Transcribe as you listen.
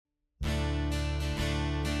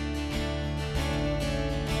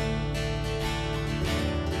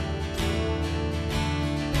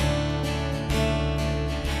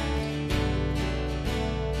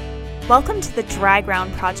Welcome to the Dry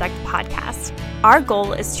Ground Project podcast. Our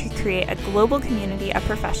goal is to create a global community of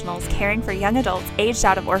professionals caring for young adults aged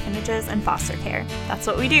out of orphanages and foster care. That's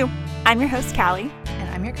what we do. I'm your host, Callie. And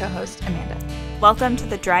I'm your co-host, Amanda. Welcome to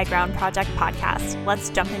the Dry Ground Project podcast. Let's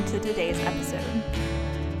jump into today's episode.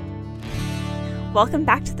 Welcome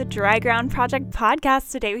back to the Dry Ground Project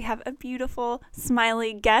podcast. Today we have a beautiful,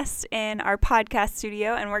 smiley guest in our podcast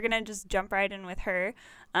studio, and we're going to just jump right in with her.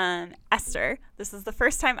 Esther, this is the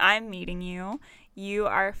first time I'm meeting you. You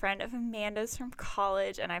are a friend of Amanda's from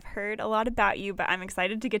college, and I've heard a lot about you, but I'm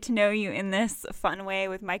excited to get to know you in this fun way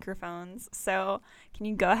with microphones. So can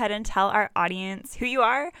you go ahead and tell our audience who you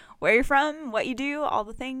are, where you're from, what you do, all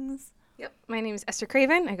the things? Yep. My name is Esther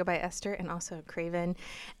Craven. I go by Esther and also Craven.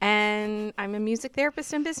 And I'm a music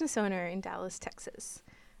therapist and business owner in Dallas, Texas.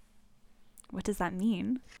 What does that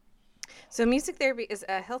mean? So music therapy is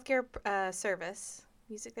a healthcare service.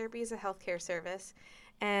 Music therapy is a healthcare service.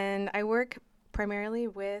 And I work primarily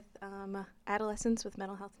with adolescents with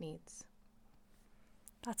mental health needs.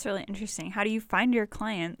 That's really interesting. How do you find your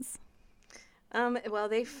clients? Well,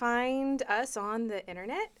 they find us on the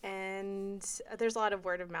internet, and there's a lot of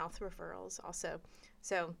word of mouth referrals also.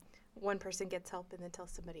 So one person gets help and then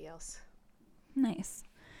tells somebody else. Nice.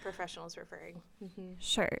 Professionals referring. Mm-hmm.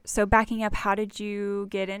 Sure. So backing up, how did you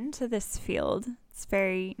get into this field? It's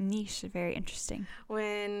very niche, very interesting.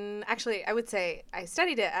 I would say I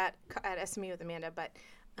studied it at SMU with Amanda, but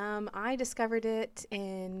I discovered it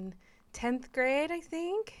in 10th grade, I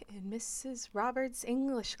think, in Mrs. Roberts'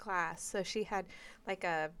 English class. So she had like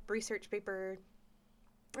a research paper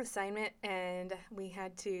assignment, and we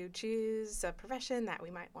had to choose a profession that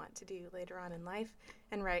we might want to do later on in life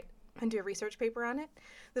and write and do a research paper on it.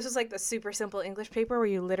 This was like the super simple English paper where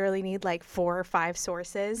you literally need like 4 or 5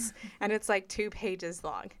 sources, and it's like 2 pages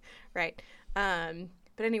long, right?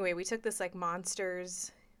 But anyway, we took this like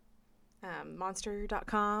monsters,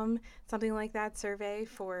 monster.com, something like that survey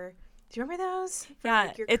for. Do you remember those?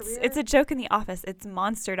 Yeah, it's a joke in the office. It's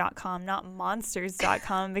monster.com, not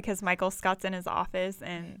monsters.com, because Michael Scott's in his office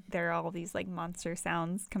and there are all these like monster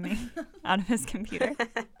sounds coming out of his computer.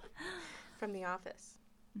 From the office.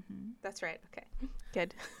 Mm-hmm. That's right. Okay.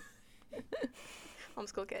 Good.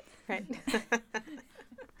 Homeschool kid, right?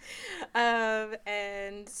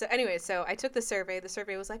 And so anyway, so I took the survey. The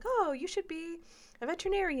survey was like, oh, you should be a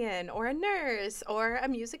veterinarian or a nurse or a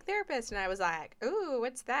music therapist. And I was like, ooh,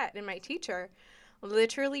 what's that? And my teacher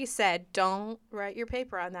literally said, don't write your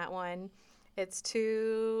paper on that one. It's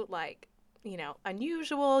too,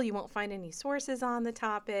 unusual. You won't find any sources on the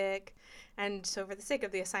topic. And so for the sake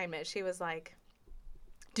of the assignment, she was like,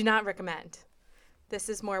 do not recommend. This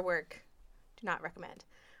is more work. Do not recommend.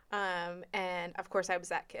 And of course I was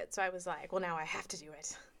that kid. So I was like, well, now I have to do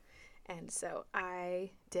it. And so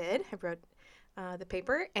I did. I wrote the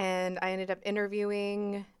paper, and I ended up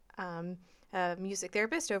interviewing a music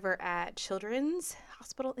therapist over at Children's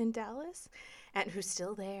Hospital in Dallas, and who's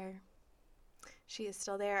still there. She is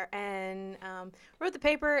still there, and wrote the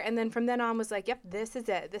paper, and then from then on was like, yep, this is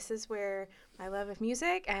it. This is where my love of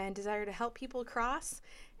music and desire to help people cross,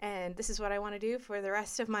 and this is what I want to do for the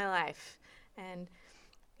rest of my life. And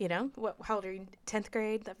how old are you? 10th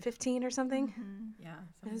grade, 15 or something? Mm-hmm. Yeah.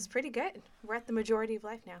 It was pretty good. We're at the majority of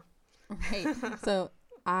life now. Right. So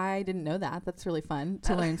I didn't know that. That's really fun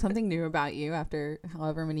to learn something new about you after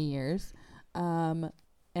however many years. And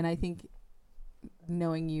I think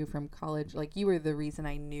knowing you from college, like you were the reason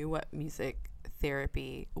I knew what music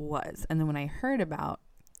therapy was. And then when I heard about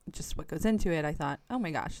just what goes into it, I thought, oh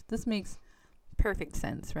my gosh, this makes perfect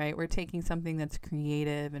sense, right? We're taking something that's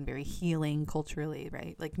creative and very healing culturally,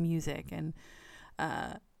 right? Like music, and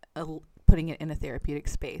putting it in a therapeutic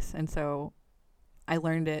space. And so I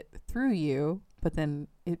learned it through you, but then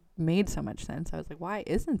it made so much sense. I was like, why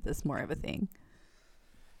isn't this more of a thing?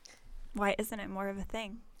 Why isn't it more of a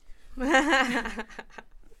thing?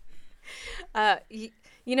 And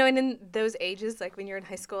in those ages, like when you're in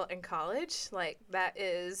high school and college, like that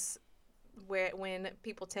is when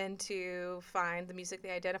people tend to find the music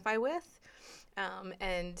they identify with.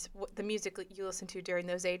 And the music you listen to during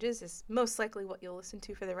those ages is most likely what you'll listen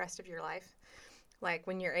to for the rest of your life. Like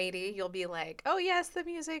when you're 80, you'll be like, oh yes, the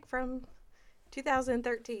music from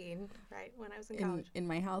 2013, right, when I was in college. In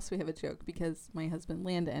my house, we have a joke because my husband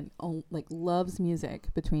Landon loves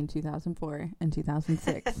music between 2004 and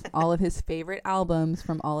 2006. All of his favorite albums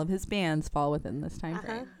from all of his bands fall within this time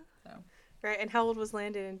frame. So. Right, and how old was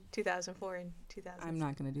Landon in 2004 and 2006? I'm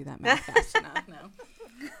not going to do that math fast enough, no.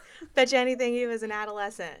 Bet you anything he was an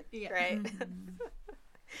adolescent, yeah. Right?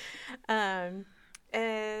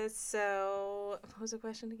 So what was the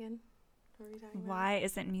question again? What were we talking about? Why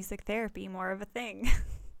isn't music therapy more of a thing?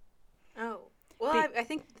 Oh, well, I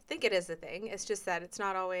think it is a thing. It's just that it's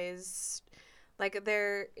not always like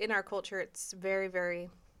there in our culture. It's very, very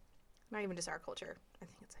not even just our culture. I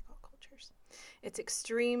think it's like all cultures. It's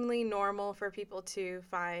extremely normal for people to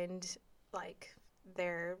find like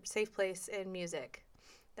their safe place in music.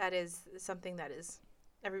 That is something that is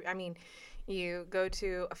I mean, you go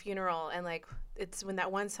to a funeral and like it's when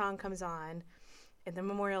that one song comes on in the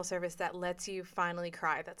memorial service that lets you finally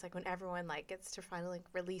cry. That's like when everyone like gets to finally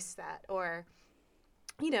release that. Or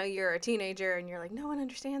you're a teenager and you're like, no one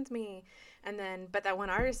understands me, and then but that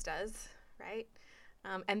one artist does, right?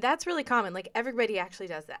 And that's really common. Like everybody actually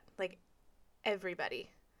does that. Like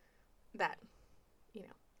everybody that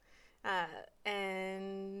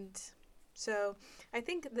and so I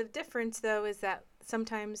think the difference though is that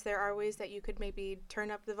sometimes there are ways that you could maybe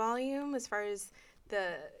turn up the volume as far as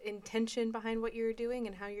the intention behind what you're doing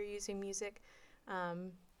and how you're using music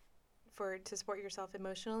to support yourself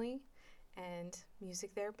emotionally. And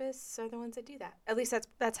music therapists are the ones that do that. At least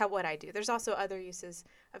that's what I do. There's also other uses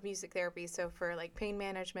of music therapy. So for like pain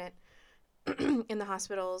management in the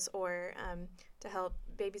hospitals, or to help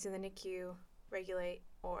babies in the NICU regulate,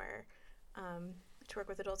 or to work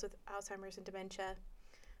with adults with Alzheimer's and dementia,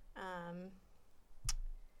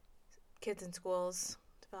 kids in schools,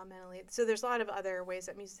 developmentally. So there's a lot of other ways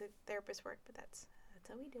that music therapists work, but that's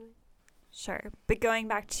how we do it. Sure. But going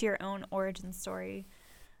back to your own origin story,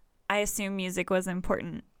 I assume music was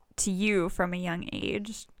important to you from a young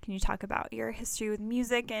age. Can you talk about your history with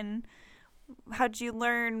music and how did you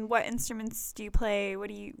learn? What instruments do you play?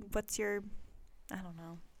 What's your, I don't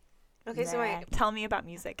know. Okay, so tell me about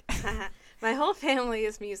music. My whole family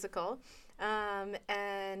is musical.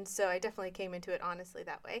 And so I definitely came into it honestly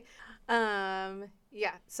that way.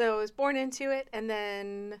 So I was born into it, and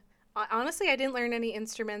then honestly, I didn't learn any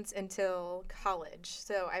instruments until college.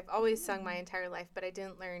 So I've always sung my entire life, but I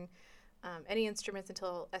didn't learn any instruments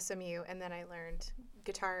until SMU, and then I learned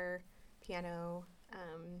guitar, piano,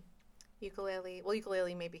 ukulele. Well,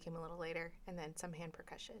 ukulele maybe came a little later, and then some hand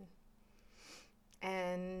percussion.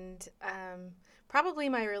 And probably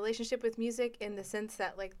my relationship with music, in the sense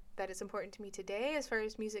that that is important to me today, as far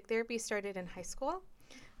as music therapy, started in high school.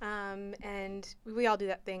 And we all do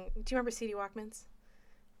that thing. Do you remember CD Walkmans?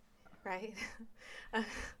 Right?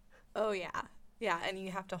 Oh, yeah. Yeah, and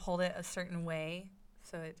you have to hold it a certain way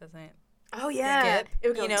so it doesn't skip. It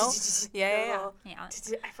would go, Yeah.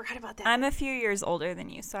 I forgot about that. I'm a few years older than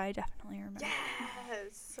you, so I definitely remember.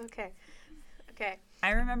 Yes. Okay. I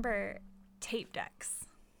remember tape decks,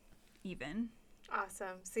 even.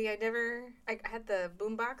 Awesome. See, I had the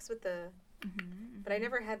boombox with the, but I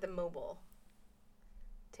never had the mobile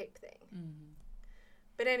tape thing. Mm-hmm.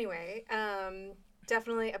 But anyway,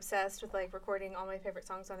 definitely obsessed with recording all my favorite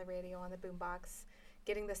songs on the radio on the boombox,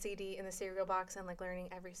 getting the CD in the cereal box, and learning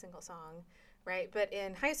every single song, right? But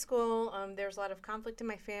in high school, there was a lot of conflict in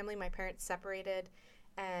my family. My parents separated,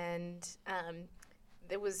 and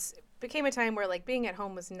it became a time where being at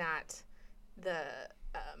home was not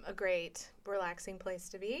a great relaxing place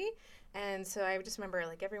to be. And so I just remember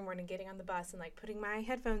every morning getting on the bus and putting my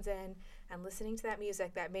headphones in and listening to that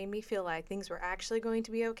music that made me feel like things were actually going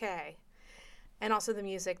to be okay. And also the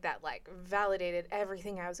music that validated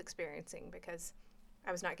everything I was experiencing, because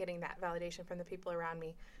I was not getting that validation from the people around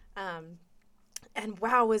me. And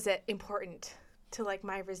wow, was it important to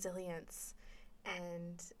my resilience.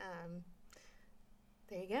 And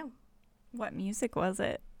there you go. What music was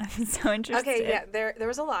it? I'm so interested. Okay, yeah, there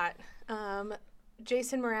was a lot.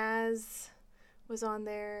 Jason Mraz was on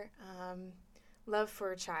there. Love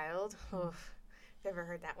for a Child. Oof, never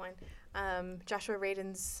heard that one. Joshua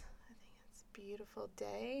Radin's, I think it's Beautiful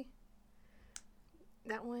Day.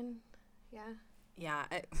 That one, yeah. Yeah,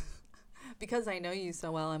 because I know you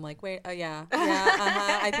so well, I'm like, wait, oh yeah,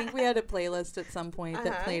 I think we had a playlist at some point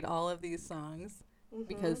that played all of these songs. Mm-hmm.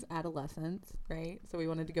 Because adolescence, right? So we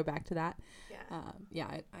wanted to go back to that.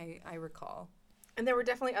 Yeah. I recall. And there were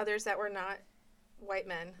definitely others that were not white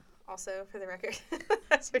men, also, for the record.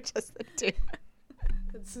 Those were just the two.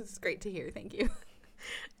 This is great to hear. Thank you.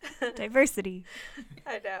 Diversity.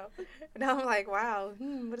 I know. Now I'm like, wow,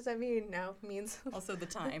 what does that mean? No, it means... Also the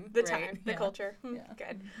time. The right? time, the culture. Yeah.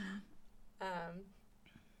 Good. Mm-hmm.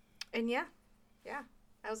 And yeah.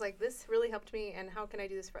 I was like, this really helped me, and how can I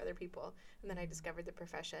do this for other people? And then I discovered the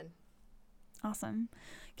profession. Awesome.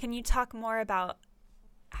 Can you talk more about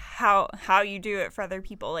how you do it for other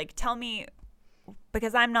people? Tell me,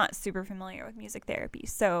 because I'm not super familiar with music therapy.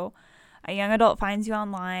 So a young adult finds you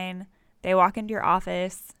online. They walk into your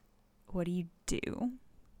office. What do you do?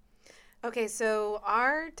 Okay, so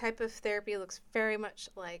our type of therapy looks very much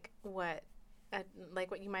like what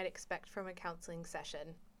you might expect from a counseling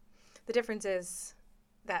session. The differences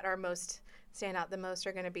that are most stand out the most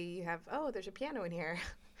are going to be you have, oh, there's a piano in here.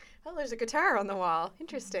 Oh, there's a guitar on the wall.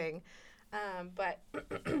 Interesting. But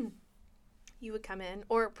you would come in,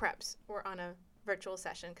 or perhaps we're on a virtual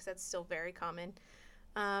session because that's still very common.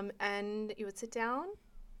 And you would sit down,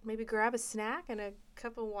 maybe grab a snack and a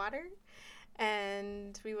cup of water,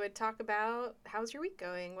 and we would talk about how's your week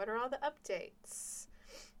going? What are all the updates,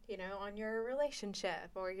 on your relationship,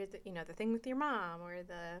 or the thing with your mom, or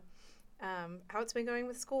the how it's been going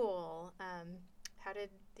with school. How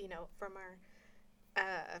did from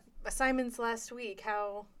our assignments last week?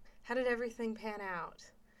 How did everything pan out?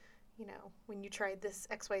 When you tried this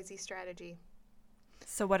XYZ strategy.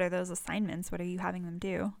 So what are those assignments? What are you having them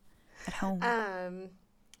do at home?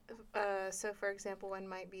 So for example, one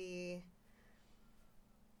might be,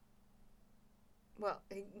 well,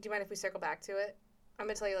 do you mind if we circle back to it? I'm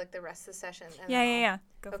going to tell you like the rest of the session. And Yeah.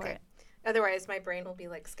 Go for it. Otherwise, my brain will be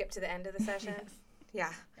like skip to the end of the session.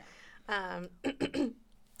 Yes. Yeah.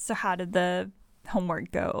 So how did the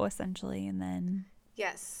homework go, essentially, and then?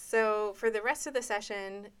 Yes. So for the rest of the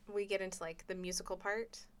session, we get into like the musical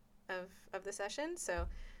part of the session. So,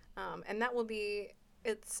 and that will be,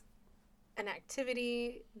 it's an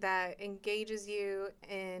activity that engages you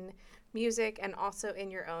in music and also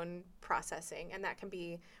in your own processing. And that can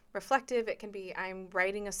be reflective. It can be I'm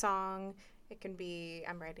writing a song. It can be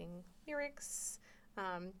I'm writing lyrics.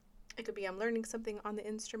 It could be I'm learning something on the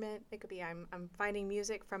instrument. It could be I'm finding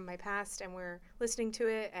music from my past and we're listening to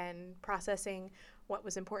it and processing what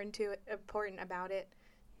was important about it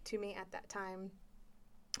to me at that time.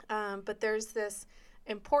 But there's this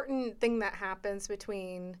important thing that happens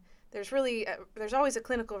between, there's always a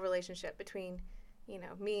clinical relationship between,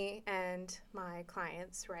 me and my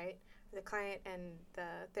clients, right? The client and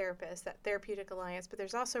the therapist, that therapeutic alliance, but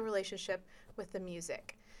there's also a relationship with the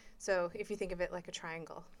music. So if you think of it like a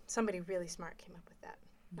triangle, somebody really smart came up with that,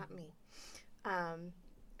 not me.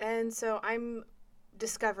 And so I'm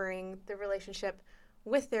discovering the relationship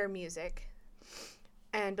with their music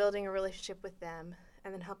and building a relationship with them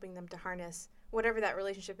and then helping them to harness whatever that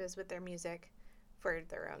relationship is with their music for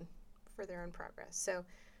their own progress. So,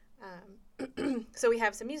 so we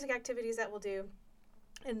have some music activities that we'll do.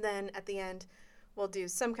 And then at the end, we'll do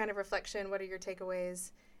some kind of reflection. What are your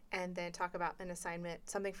takeaways? And then talk about an assignment,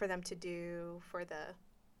 something for them to do for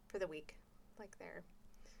the week, like their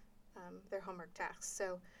homework tasks.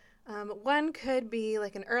 So one could be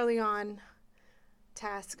like an early on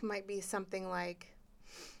task might be something like,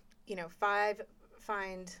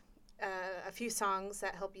 find a few songs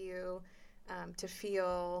that help you to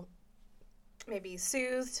feel maybe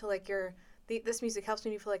soothed, like this music helps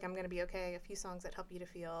me feel like I'm going to be okay. A few songs that help you to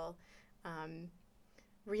feel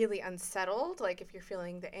really unsettled, like if you're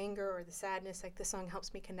feeling the anger or the sadness, like this song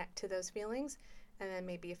helps me connect to those feelings. And then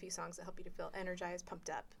maybe a few songs that help you to feel energized,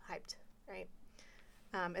 pumped up, hyped, right?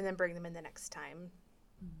 And then bring them in the next time.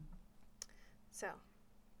 So,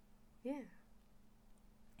 yeah.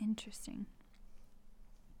 Interesting.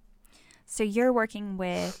 So you're working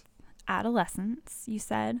with adolescents, you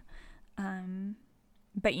said,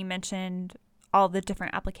 but you mentioned all the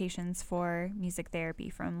different applications for music therapy,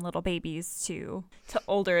 from little babies to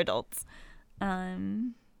older adults.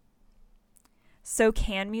 So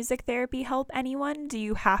can music therapy help anyone? Do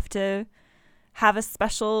you have to have a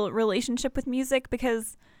special relationship with music?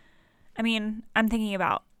 Because, I'm thinking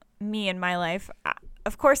about me in my life.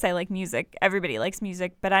 Of course I like music. Everybody likes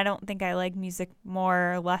music, but I don't think I like music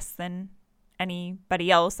more or less than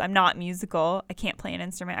anybody else. I'm not musical. I can't play an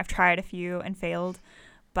instrument. I've tried a few and failed,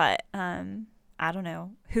 but I don't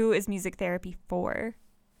know. Who is music therapy for?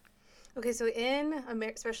 Okay, so in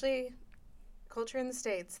especially culture in the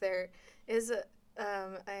States, there is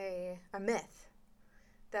a myth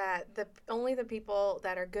that only the people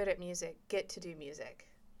that are good at music get to do music.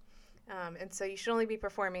 And so you should only be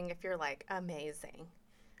performing if you're like amazing,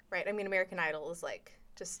 right? American Idol is like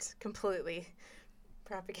just completely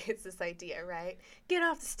propagates this idea, right? Get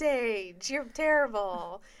off the stage, you're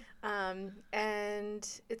terrible. And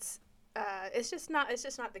it's just not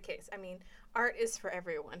the case. Art is for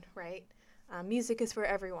everyone, right? Music is for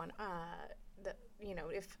everyone.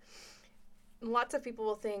 If lots of people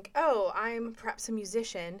will think, oh, I'm perhaps a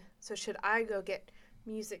musician, so should I go get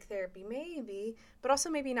music therapy? Maybe, but also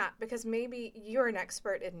maybe not, because maybe you're an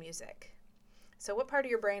expert in music. So what part of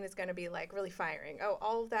your brain is going to be like really firing? Oh,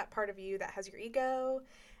 all of that part of you that has your ego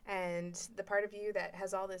and the part of you that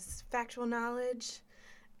has all this factual knowledge,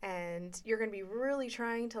 and you're going to be really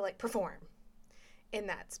trying to like perform in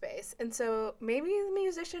that space. And so maybe the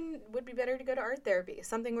musician would be better to go to art therapy,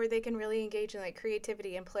 something where they can really engage in like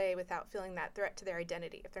creativity and play without feeling that threat to their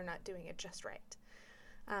identity if they're not doing it just right.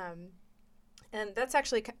 And that's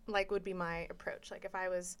actually like would be my approach. Like if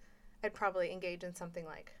I'd probably engage in something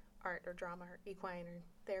like art or drama or equine or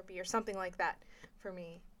therapy or something like that for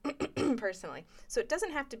me personally. So it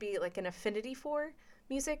doesn't have to be like an affinity for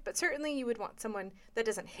music, but certainly you would want someone that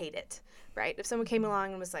doesn't hate it, right? If someone came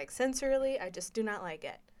along and was like, sensorily, I just do not like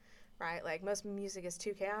it, right? Like most music is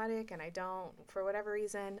too chaotic and I don't, for whatever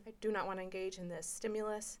reason, I do not want to engage in this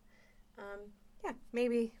stimulus. Yeah,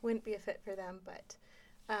 maybe wouldn't be a fit for them, but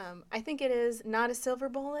I think it is not a silver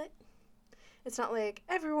bullet. It's not like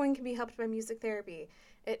everyone can be helped by music therapy.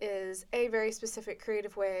 It is a very specific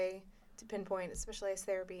creative way to pinpoint specialized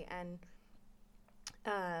therapy, and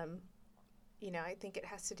I think it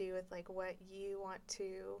has to do with like what you want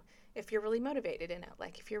to, if you're really motivated in it,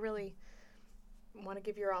 like if you really want to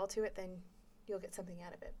give your all to it, then you'll get something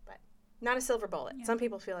out of it, but not a silver bullet. Yeah. Some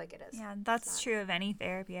people feel like it is. Yeah, that's true of any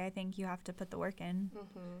therapy. I think you have to put the work in.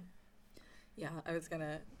 Mm-hmm. Yeah, I was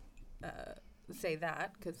gonna say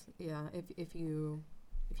that because if you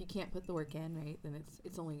can't put the work in, right, then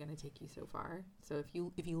it's only gonna take you so far. So if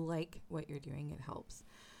you like what you're doing, it helps.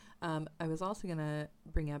 I was also gonna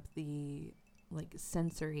bring up the like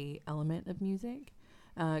sensory element of music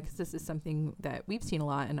because this is something that we've seen a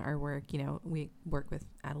lot in our work. We work with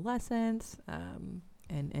adolescents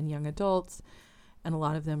and young adults, and a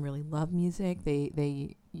lot of them really love music.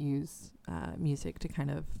 They use music to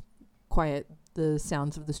kind of quiet the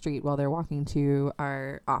sounds of the street while they're walking to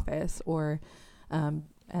our office, or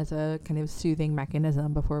as a kind of soothing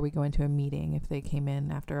mechanism before we go into a meeting if they came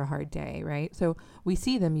in after a hard day, right? So we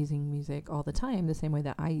see them using music all the time, the same way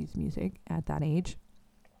that I use music at that age.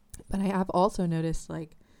 But I have also noticed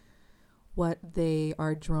like what they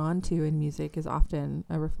are drawn to in music is often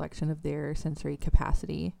a reflection of their sensory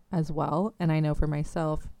capacity as well. And I know for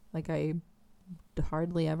myself, like I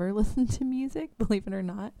hardly ever listen to music, believe it or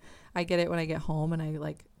not. I get it when I get home and I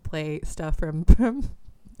like play stuff from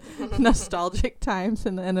nostalgic times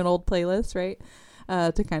and an old playlist, right?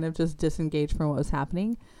 To kind of just disengage from what was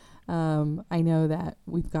happening. I know that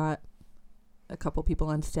we've got a couple people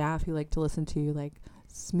on staff who like to listen to like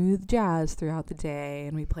smooth jazz throughout the day,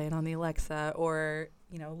 and we play it on the Alexa, or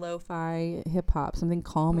lo-fi hip hop, something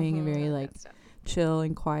calming and very like chill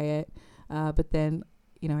and quiet. But then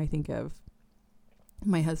I think of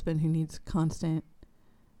my husband who needs constant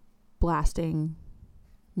blasting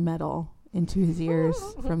metal into his ears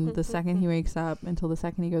from the second he wakes up until the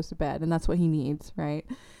second he goes to bed, and that's what he needs, right?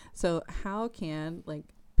 So how can like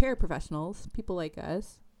paraprofessionals, people like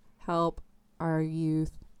us, help our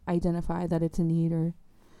youth identify that it's a need, or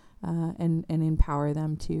and empower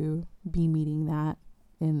them to be meeting that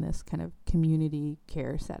in this kind of community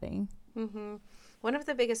care setting? Mm-hmm. One of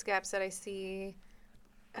the biggest gaps that I see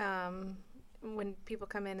when people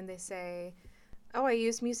come in and they say, oh, I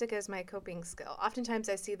use music as my coping skill. Oftentimes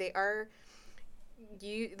I see they're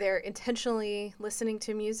intentionally listening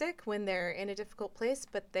to music when they're in a difficult place,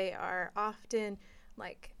 but they are often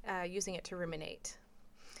like using it to ruminate.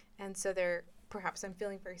 And so perhaps I'm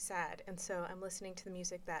feeling very sad, and so I'm listening to the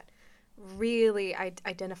music that really I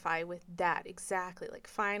identify with that exactly. Like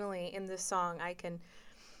finally in this song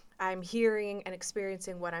I'm hearing and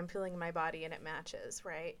experiencing what I'm feeling in my body, and it matches,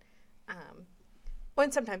 right?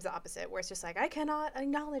 And sometimes the opposite, where it's just like, I cannot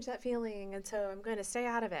acknowledge that feeling, and so I'm going to stay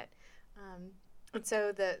out of it. And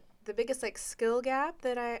so the biggest like skill gap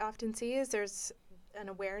that I often see is there's an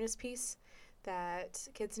awareness piece that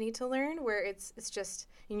kids need to learn, where it's just,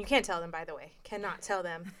 and you can't tell them, by the way, cannot tell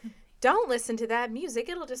them, don't listen to that music,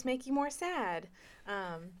 it'll just make you more sad.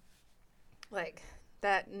 Like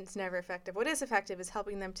that is never effective. What is effective is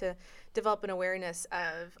helping them to develop an awareness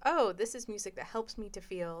of, oh, this is music that helps me to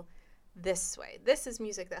feel this way. This is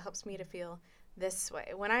music that helps me to feel this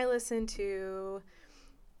way. When I listen to,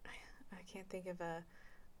 I can't think of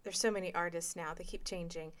there's so many artists now, they keep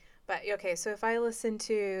changing. But okay, so if I listen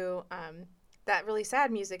to that really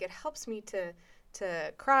sad music, it helps me to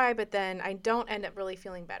cry, but then I don't end up really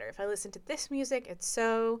feeling better. If I listen to this music, it's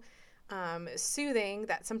so soothing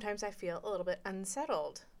that sometimes I feel a little bit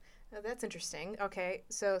unsettled. That's interesting. Okay,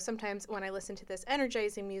 so sometimes when I listen to this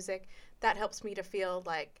energizing music, that helps me to feel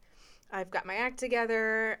like I've got my act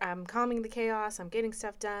together, I'm calming the chaos, I'm getting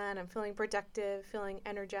stuff done, I'm feeling productive, feeling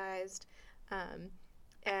energized.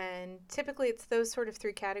 And typically it's those sort of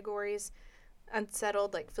three categories: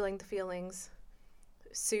 unsettled, like feeling the feelings;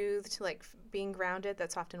 soothed, like being grounded.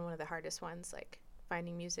 That's often one of the hardest ones, like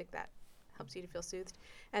finding music that helps you to feel soothed;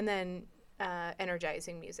 and then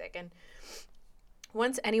energizing music. And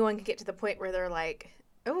once anyone can get to the point where they're like,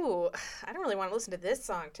 oh, I don't really want to listen to this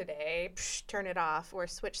song today, turn it off or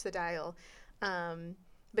switch the dial,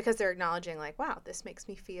 because they're acknowledging like, wow, this makes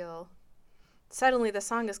me feel suddenly the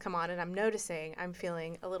song has come on and I'm noticing I'm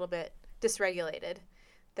feeling a little bit dysregulated.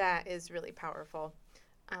 That is really powerful.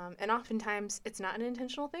 And oftentimes it's not an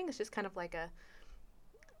intentional thing. It's just kind of like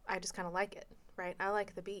I just kind of like it, right? I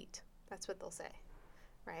like the beat. That's what they'll say,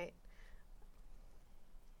 right?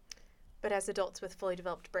 But as adults with fully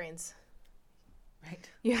developed brains, Right.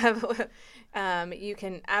 you have, you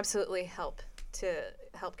can absolutely help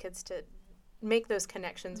kids to make those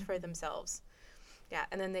connections for themselves. Yeah,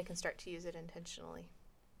 and then they can start to use it intentionally.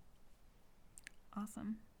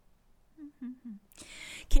 Awesome. Mm-hmm.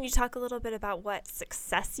 Can you talk a little bit about what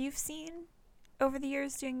success you've seen over the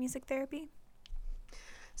years doing music therapy?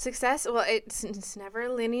 Success, well, it's never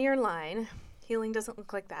a linear line. Healing doesn't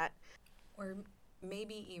look like that. Or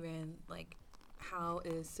maybe even like, how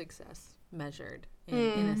is success measured in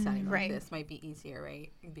a setting like right. this? Might be easier,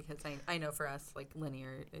 right? Because I know for us, like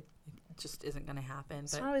linear, it just isn't going to happen.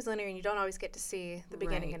 It's not always linear, and you don't always get to see the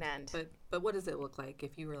beginning and end. But what does it look like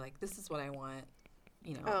if you were like, this is what I want,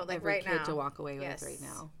 like every right kid now. to walk away Yes. with right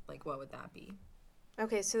now? Like, what would that be?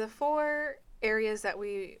 Okay, so the 4 areas that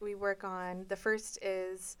we work on, the first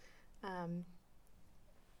is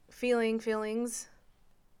feeling feelings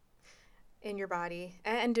in your body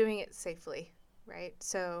and doing it safely, right?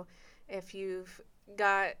 So if you've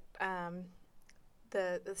got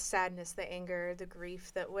the sadness, the anger, the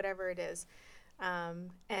grief, that whatever it is,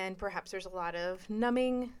 and perhaps there's a lot of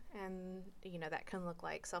numbing, and that can look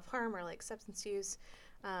like self-harm or like substance use,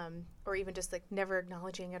 or even just like never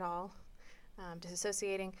acknowledging it all,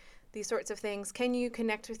 disassociating, these sorts of things. Can you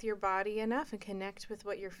connect with your body enough and connect with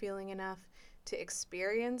what you're feeling enough to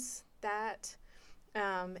experience that,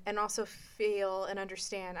 and also feel and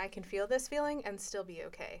understand, I can feel this feeling and still be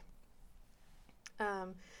okay.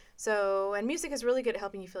 And music is really good at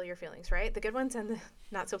helping you feel your feelings, right? The good ones and the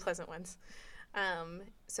not so pleasant ones.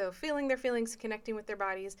 So feeling their feelings, connecting with their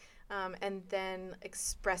bodies, and then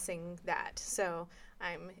expressing that. So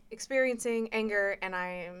I'm experiencing anger, and I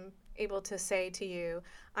am able to say to you,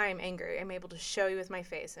 I am angry. I'm able to show you with my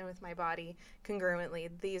face and with my body congruently.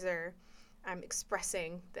 I'm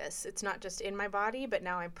expressing this. It's not just in my body, but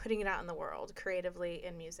now I'm putting it out in the world, creatively,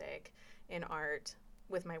 in music, in art,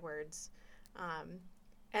 with my words.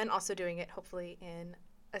 And also doing it, hopefully, in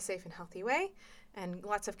a safe and healthy way. And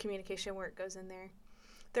lots of communication work goes in there.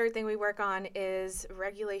 Third thing we work on is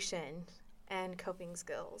regulation and coping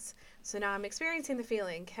skills. So now I'm experiencing the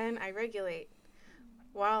feeling. Can I regulate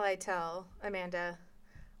while I tell Amanda,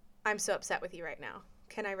 I'm so upset with you right now?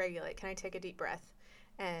 Can I regulate? Can I take a deep breath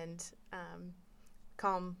and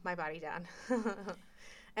calm my body down?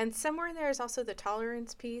 And somewhere in there is also the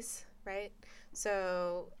tolerance piece, right?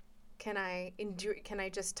 So can I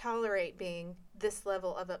just tolerate being this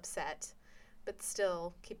level of upset, but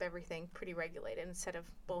still keep everything pretty regulated instead of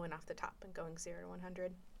blowing off the top and going 0 to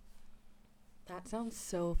 100? That sounds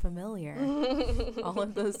so familiar. All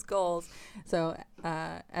of those goals. So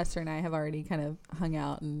Esther and I have already kind of hung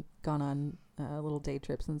out and gone on little day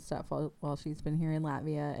trips and stuff while she's been here in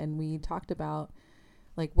Latvia. And we talked about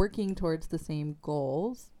like working towards the same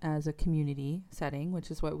goals as a community setting, which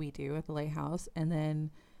is what we do at the Lighthouse, and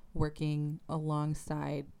then working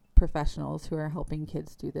alongside professionals who are helping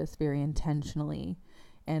kids do this very intentionally.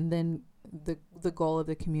 And then the goal of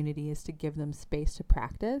the community is to give them space to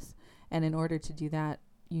practice. And in order to do that,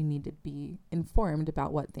 you need to be informed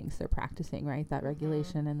about what things they're practicing, right? That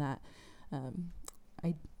regulation and that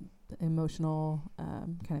emotional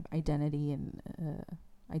kind of identity and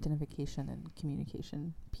identification and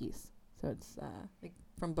communication piece. So it's like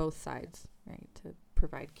from both sides, right, to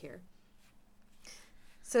provide care.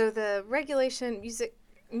 So the regulation,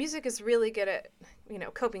 music is really good at,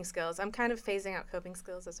 coping skills. I'm kind of phasing out coping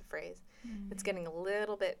skills as a phrase. It's getting a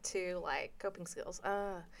little bit too like coping skills.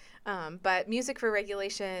 But music for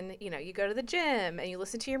regulation, you go to the gym and you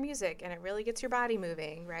listen to your music and it really gets your body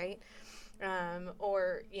moving, right?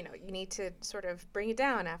 Or, you need to sort of bring it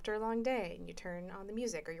down after a long day and you turn on the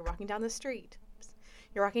music, or you're walking down the street.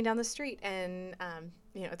 You're walking down the street and,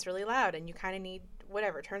 it's really loud and you kind of need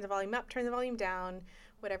whatever, turn the volume up, turn the volume down,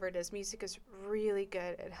 whatever it is. Music is really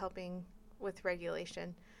good at helping with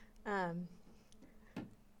regulation. And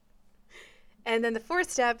then the fourth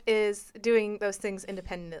step is doing those things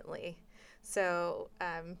independently. So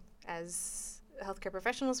as healthcare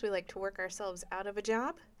professionals, we like to work ourselves out of a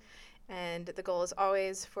job. And the goal is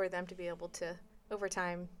always for them to be able to, over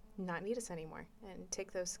time, not need us anymore and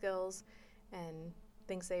take those skills and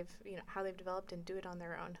things how they've developed and do it on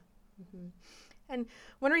their own. Mm-hmm. And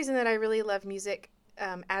one reason that I really love music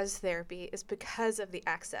as therapy is because of the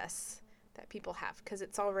access that people have, because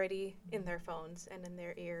it's already in their phones and in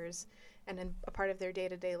their ears and in a part of their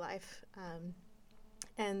day-to-day life.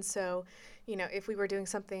 And so, if we were doing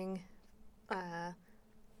something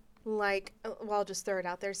like, well, I'll just throw it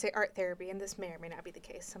out there, say art therapy, and this may or may not be the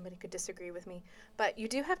case. Somebody could disagree with me. But you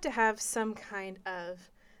do have to have some kind of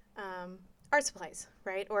art supplies,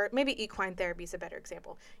 right? Or maybe equine therapy is a better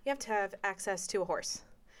example. You have to have access to a horse,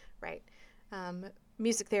 right?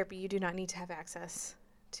 Music therapy, you do not need to have access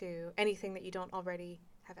to anything that you don't already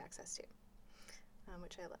have access to,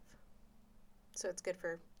 which I love. So it's good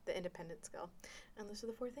for the independent skill. And those are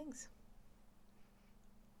the 4 things.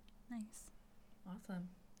 Nice. Awesome.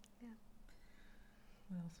 Yeah.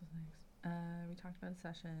 What else was nice? We talked about a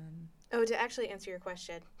session. Oh, to actually answer your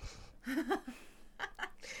question.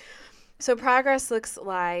 So progress looks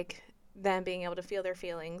like them being able to feel their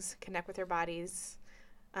feelings, connect with their bodies,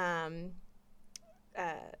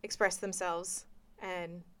 express themselves,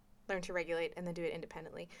 and learn to regulate, and then do it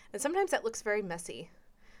independently. And sometimes that looks very messy.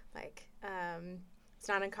 Like, it's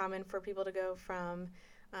not uncommon for people to go from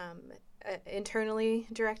internally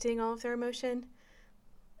directing all of their emotion,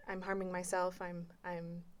 I'm harming myself, I'm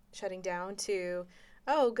shutting down, to,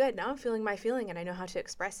 oh, good, now I'm feeling my feeling and I know how to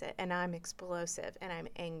express it, and now I'm explosive and I'm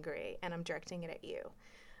angry and I'm directing it at you.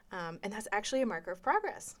 And that's actually a marker of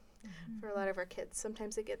progress for a lot of our kids.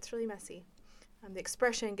 Sometimes it gets really messy. The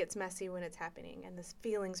expression gets messy when it's happening, and the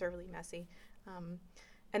feelings are really messy.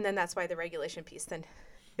 And then that's why the regulation piece then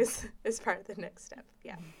is part of the next step.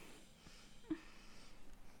 Yeah.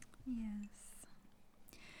 Yes.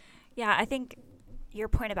 Yeah, I think your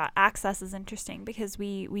point about access is interesting, because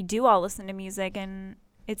we do all listen to music, and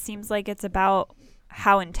it seems like it's about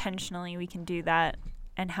how intentionally we can do that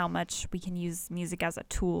and how much we can use music as a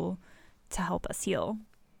tool to help us heal.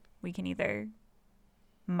 We can either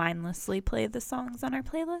mindlessly play the songs on our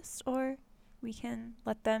playlist, or we can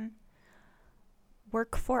let them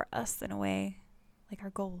work for us in a way, like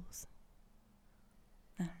our goals.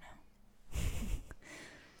 I don't know.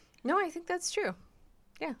 No, I think that's true.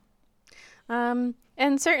 Yeah.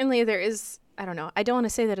 And certainly there is, I don't know, I don't want to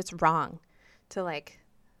say that it's wrong to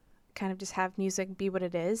kind of just have music be what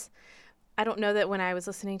it is. I don't know that when I was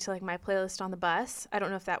listening to my playlist on the bus, I don't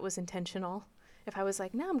know if that was intentional. If I was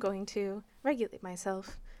like, now I'm going to regulate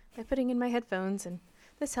myself by putting in my headphones, and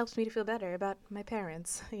this helps me to feel better about my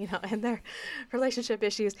parents, and their relationship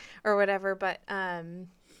issues or whatever. But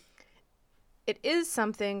it is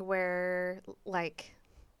something where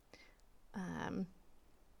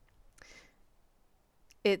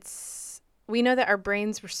we know that our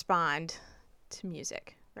brains respond to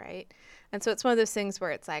music, right? And so it's one of those things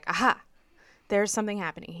where it's like, aha, there's something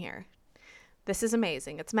happening here. This is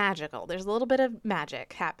amazing. It's magical. There's a little bit of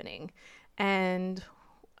magic happening. And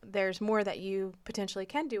there's more that you potentially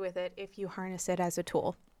can do with it if you harness it as a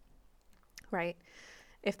tool, right?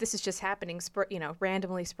 If this is just happening,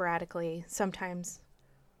 randomly, sporadically, sometimes,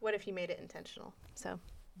 what if you made it intentional? So.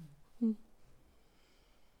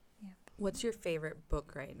 What's your favorite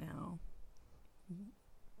book right now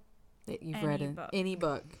that you've Any read? book. Any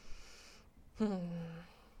book.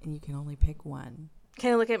 And you can only pick one.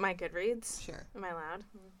 Can I look at my Goodreads? Sure. Am I allowed?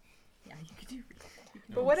 Yeah, you could do.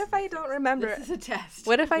 But what if I don't remember This is a test.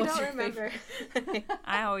 What if I What's don't your remember?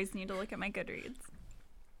 I always need to look at my Goodreads.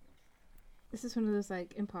 This is one of those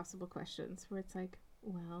impossible questions where it's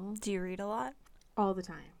well, Do you read a lot? all the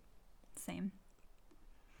time. Same.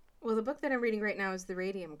 Well, the book that I'm reading right now is The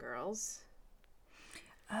Radium Girls.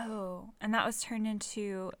 Oh, and that was turned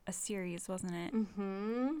into a series, wasn't it?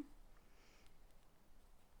 Mm-hmm.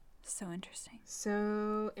 So interesting.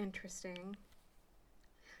 So interesting.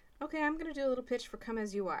 Okay, I'm going to do a little pitch for Come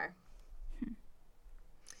As You Are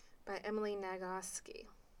by Emily Nagoski.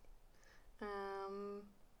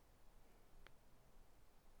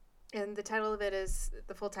 And the title of it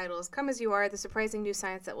the full title is Come As You Are, the surprising new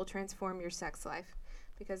science that will transform your sex life.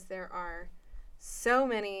 Because there are so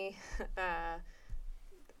many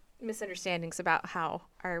misunderstandings about how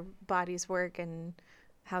our bodies work and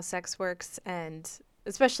how sex works, and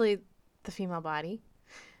especially the female body.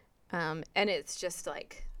 And it's just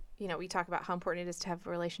we talk about how important it is to have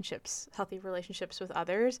relationships, healthy relationships with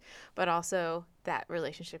others, but also that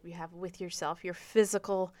relationship you have with yourself, your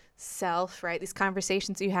physical self, right? These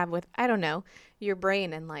conversations you have with, I don't know, your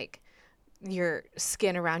brain and your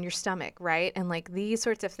skin around your stomach, right? And these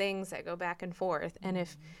sorts of things that go back and forth. And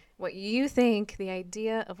if what you think, the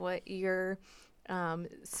idea of what your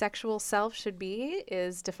sexual self should be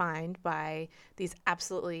is defined by these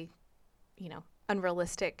absolutely,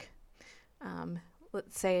 unrealistic,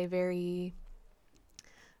 let's say very,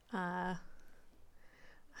 I'm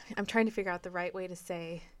trying to figure out the right way to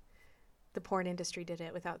say the porn industry did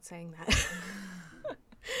it without saying that.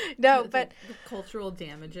 No, but the cultural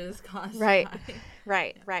damages caused Right.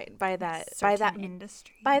 by right by that Certain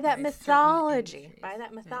industry. by that By certain mythology, industries. by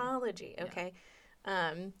that mythology. Yeah. Okay,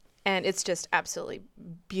 and it's just absolutely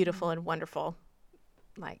beautiful and wonderful,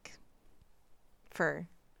 like for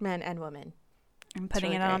men and women. I'm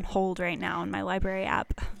putting really it on great. hold right now in my library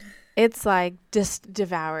app. It's like just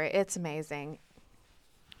devour it. It's amazing.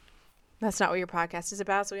 That's not what your podcast is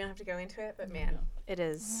about, so we don't have to go into it. But man, it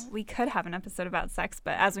is. We could have an episode about sex,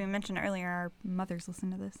 but as we mentioned earlier, our mothers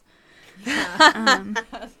listen to this. Yeah.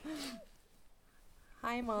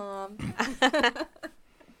 Hi, Mom.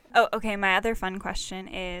 Oh, okay. My other fun question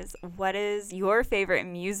is, what is your favorite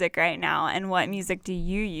music right now, and what music do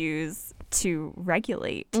you use to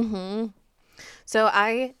regulate? Mm-hmm. So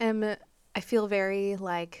I feel very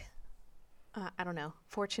like, I don't know,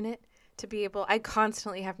 fortunate to be able, I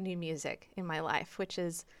constantly have new music in my life, which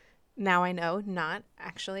is now I know not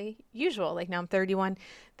actually usual. Like now I'm 31.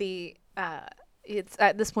 It's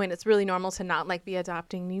at this point, it's really normal to not like be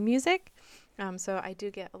adopting new music. So I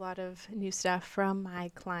do get a lot of new stuff from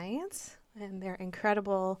my clients and their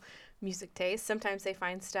incredible music taste. Sometimes they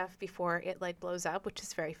find stuff before it like blows up, which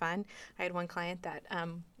is very fun. I had one client that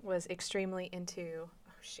was extremely into,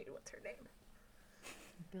 oh shoot, what's her name?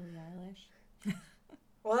 Billie Eilish.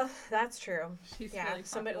 Well, that's true. She's Yeah, really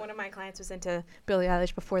somebody, popular. one of my clients was into Billie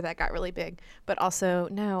Eilish before that got really big. But also,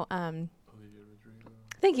 no,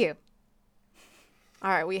 thank you.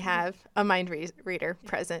 All right, we have a mind reader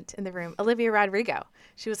present in the room. Olivia Rodrigo.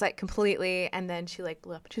 She was like completely, and then she like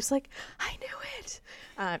blew up. She was like, I knew it.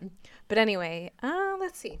 But anyway,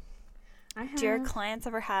 let's see. Do your clients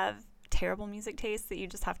ever have terrible music tastes that you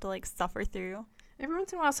just have to like suffer through? Every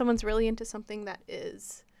once in a while, someone's really into something that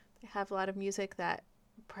is, they have a lot of music that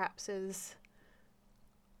perhaps is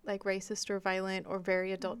like racist or violent or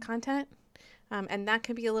very adult content. And that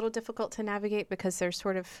can be a little difficult to navigate because there's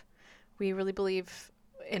sort of, we really believe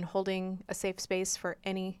in holding a safe space for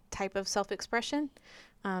any type of self-expression,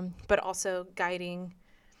 but also guiding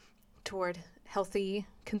toward healthy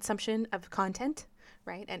consumption of content,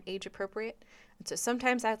 right? And age appropriate. And so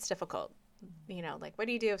sometimes that's difficult. You know, like what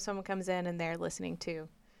do you do if someone comes in and they're listening to,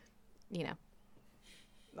 you know,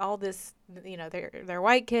 all this, you know, they're a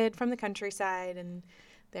white kid from the countryside and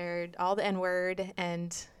they're all the N-word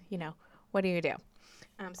and, you know, what do you do?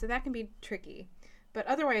 So that can be tricky, but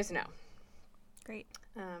otherwise, no. Great.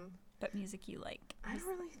 But music you like? I don't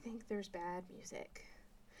really think there's bad music.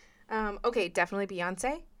 Okay, definitely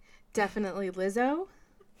Beyonce. Definitely Lizzo.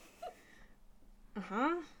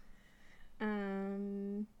 Uh-huh.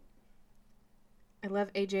 I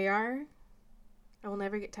love AJR. I will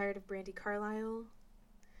never get tired of Brandi Carlile.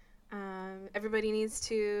 Everybody needs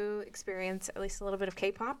to experience at least a little bit of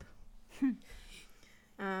K-pop.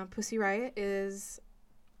 Pussy Riot is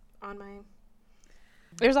on my...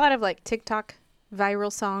 There's a lot of like TikTok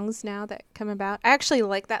viral songs now that come about. I actually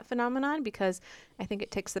like that phenomenon because I think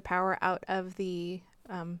it takes the power out of the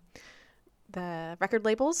record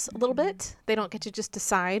labels a little bit. They don't get to just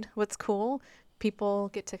decide what's cool. People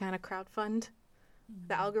get to kind of crowdfund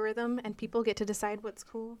the algorithm and people get to decide what's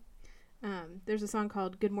cool. There's a song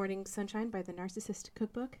called Good Morning Sunshine by the Narcissist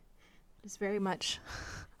Cookbook. It's very much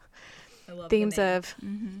I love themes the name. of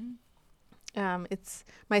Mm-hmm. it's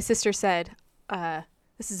my sister said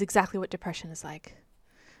this is exactly what depression is like.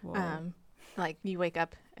 Like you wake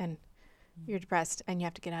up and you're depressed and you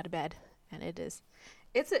have to get out of bed, and it's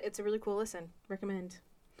a really cool listen. Recommend.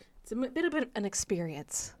 It's a bit of an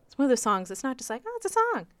experience. It's one of those songs. It's not just like, oh, it's a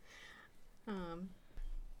song.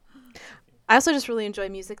 I also just really enjoy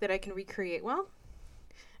music that I can recreate well,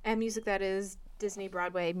 and music that is Disney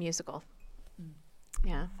Broadway musical.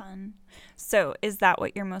 Yeah. Fun. So is that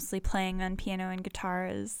what you're mostly playing on piano and guitar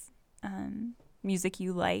is music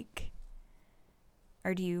you like?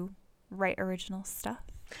 Or do you write original stuff?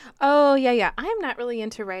 Oh, yeah. I'm not really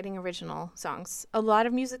into writing original songs. A lot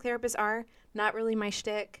of music therapists are. Not really my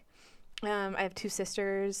shtick. I have two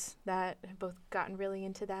sisters that have both gotten really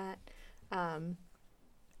into that.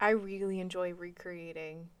 I really enjoy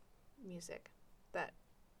recreating music that,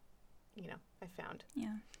 you know, I found.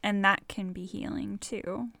 Yeah. And that can be healing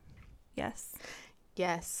too. Yes.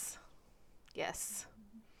 Yes.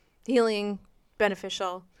 Healing,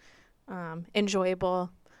 beneficial, enjoyable.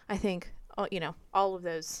 I think, you know, all of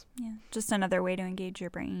those. Yeah. Just another way to engage your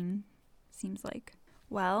brain, seems like.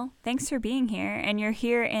 Well, thanks for being here. And you're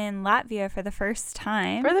here in Latvia for the first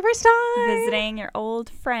time. For the first time. Visiting your old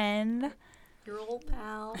friend. Your old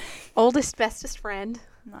pal. Oldest, bestest friend.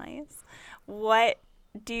 Nice. What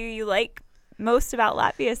do you like most about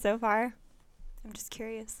Latvia so far? I'm just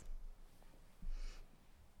curious.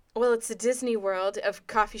 Well, it's a Disney world of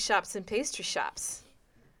coffee shops and pastry shops.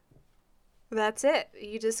 that's it.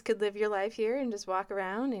 You just could live your life here and just walk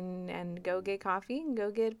around and go get coffee and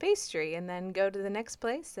go get pastry and then go to the next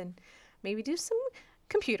place and maybe do some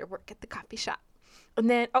computer work at the coffee shop. And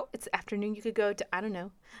then, it's afternoon. You could go to, I don't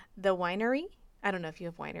know, the winery. I don't know if you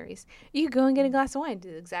have wineries. You could go and get a glass of wine,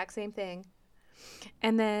 do the exact same thing.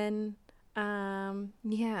 And then,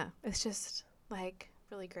 it's just like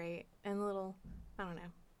really great and a little, I don't know.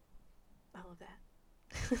 I love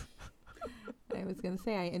that. I was going to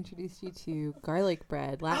say, I introduced you to garlic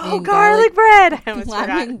bread. Garlic bread! I almost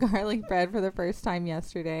Latvian forgot. garlic bread for the first time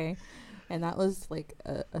yesterday. And that was like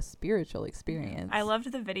a spiritual experience. I loved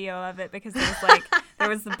the video of it because there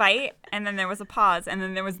was the bite, and then there was a pause, and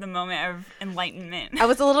then there was the moment of enlightenment. I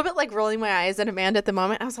was a little bit like rolling my eyes at Amanda at the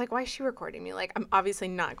moment. I was like, why is she recording me? Like, I'm obviously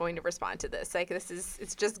not going to respond to this. Like,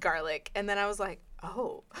 it's just garlic. And then I was like,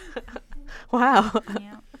 oh, wow.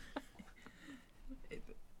 Yeah.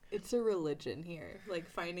 It's a religion here. Like,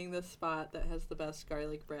 finding the spot that has the best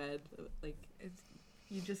garlic bread. Like,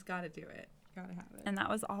 you just got to do it. Gotta have it. And that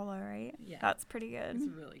was all right. Yeah. That's pretty good. It's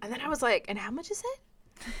really good. And then I was like, and how much is it?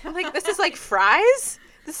 I'm like, this is like fries?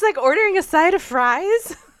 This is like ordering a side of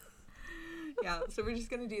fries? Yeah, so we're just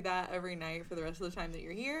going to do that every night for the rest of the time that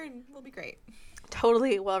you're here, and it'll be great.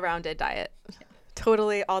 Totally well-rounded diet. Yeah.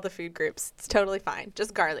 Totally all the food groups. It's totally fine.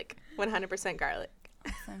 Just garlic. 100% garlic.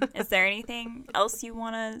 Awesome. Is there anything else you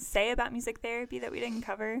want to say about music therapy that we didn't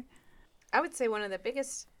cover? I would say one of the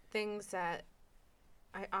biggest things that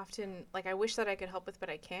I often, like, I wish that I could help with, but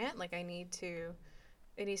I can't. Like, it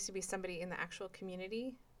needs to be somebody in the actual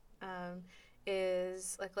community,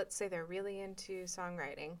 is, like, let's say they're really into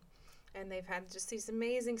songwriting, and they've had just these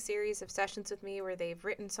amazing series of sessions with me where they've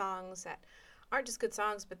written songs that aren't just good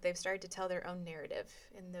songs, but they've started to tell their own narrative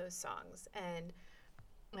in those songs, and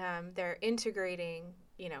they're integrating,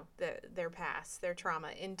 their past, their trauma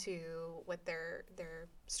into what their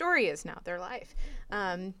story is now, their life.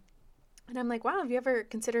 And I'm like, wow, have you ever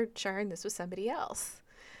considered sharing this with somebody else?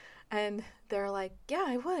 And they're like, yeah,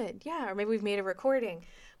 I would. Yeah. Or maybe we've made a recording,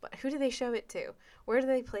 but who do they show it to? Where do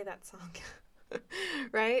they play that song?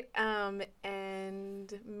 Right.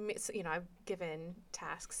 And I've given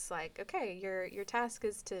tasks like, okay, your task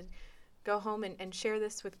is to go home and share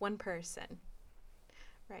this with one person.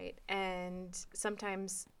 Right. And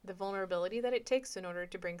sometimes the vulnerability that it takes in order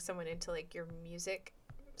to bring someone into like your music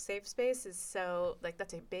safe space is so, like,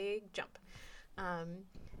 that's a big jump.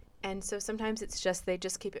 And so sometimes it's just, they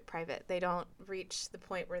just keep it private. They don't reach the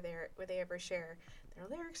point where they ever share their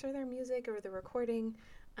lyrics or their music or the recording.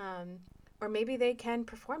 Or maybe they can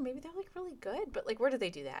perform. Maybe they're like really good, but like, where do they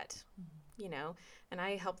do that? Mm-hmm. And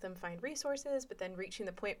I help them find resources, but then reaching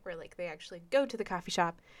the point where like they actually go to the coffee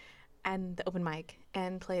shop and the open mic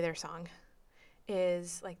and play their song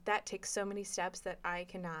is like, that takes so many steps that I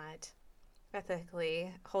cannot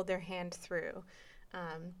ethically hold their hand through.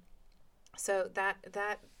 So that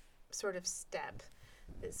sort of step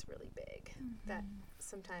is really big. Mm-hmm. That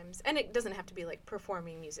sometimes, and it doesn't have to be like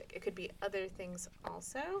performing music. It could be other things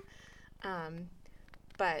also.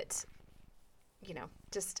 But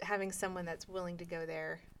just having someone that's willing to go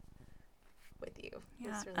there with you.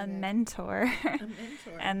 Yeah, is really a good. mentor. A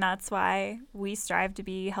mentor. And that's why we strive to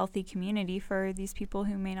be a healthy community for these people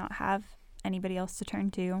who may not have anybody else to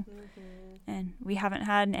turn to. Mm-hmm. And we haven't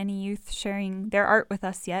had any youth sharing their art with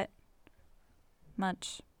us yet.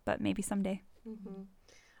 Much, but maybe someday. Mm-hmm.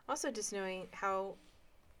 Also, just knowing how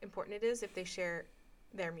important it is if they share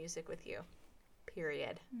their music with you,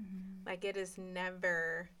 period. Mm-hmm. Like, it is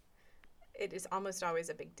almost always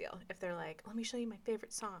a big deal if they're like, let me show you my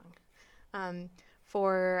favorite song. I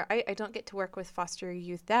don't get to work with foster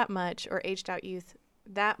youth that much or aged out youth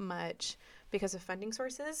that much because of funding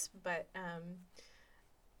sources, but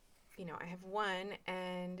I have one,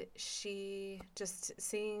 and she just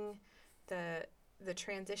seeing the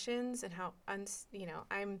transitions and how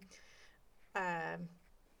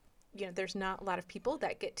there's not a lot of people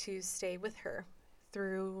that get to stay with her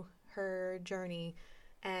through her journey,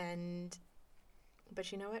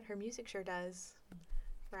 but you know what, her music sure does,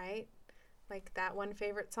 right? Like, that one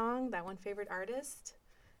favorite song, that one favorite artist,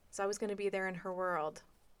 it's always going to be there in her world.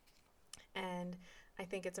 And I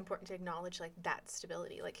think it's important to acknowledge like that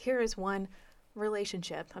stability. Like, here is one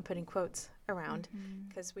relationship, I'm putting quotes around,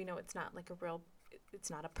 because we know it's not like it's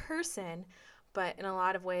not a person, but in a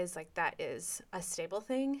lot of ways, like, that is a stable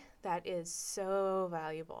thing that is so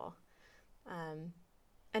valuable.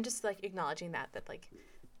 And just like acknowledging that like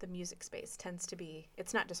the music space tends to be,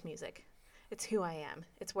 it's not just music. It's who I am.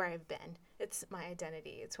 It's where I've been. It's my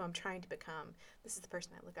identity. It's who I'm trying to become. This is the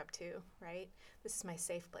person I look up to, right? This is my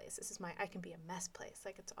safe place. This is I can be a mess place.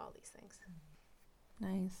 Like, it's all these things.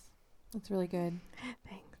 Nice. That's really good.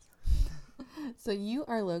 Thanks. So you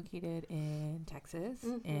are located in Texas,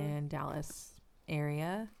 in Dallas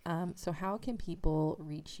area. So how can people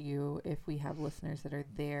reach you if we have listeners that are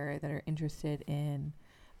there that are interested in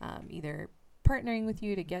either partnering with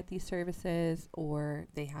you to get these services, or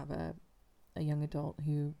they have a young adult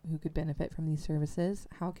who could benefit from these services?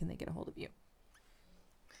 How can they get a hold of you?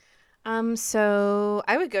 So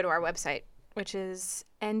I would go to our website, which is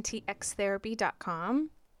ntxtherapy.com.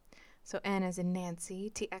 So N as in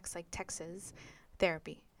Nancy, TX like Texas,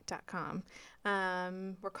 therapy.com.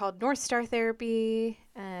 We're called North Star Therapy,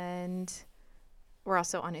 and we're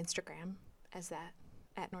also on Instagram as that,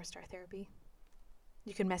 at North Star Therapy.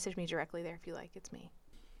 You can message me directly there if you like. It's me.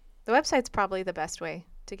 The website's probably the best way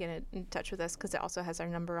to get in touch with us because it also has our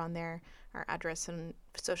number on there, our address, and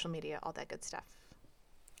social media, all that good stuff.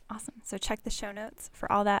 Awesome. So check the show notes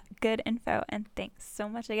for all that good info. And thanks so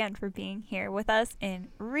much again for being here with us in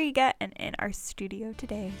Riga and in our studio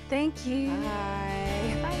today. Thank you.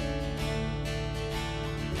 Bye.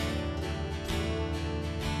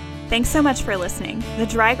 Thanks so much for listening. The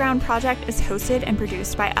Dry Ground Project is hosted and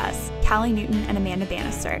produced by us, Callie Newton and Amanda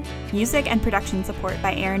Bannister. Music and production support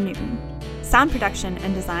by Aaron Newton. Sound production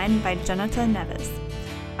and design by Jonatha Neves.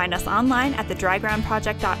 Find us online at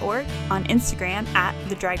thedrygroundproject.org, on Instagram at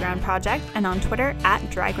thedrygroundproject, and on Twitter at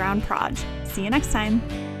drygroundproj. See you next time.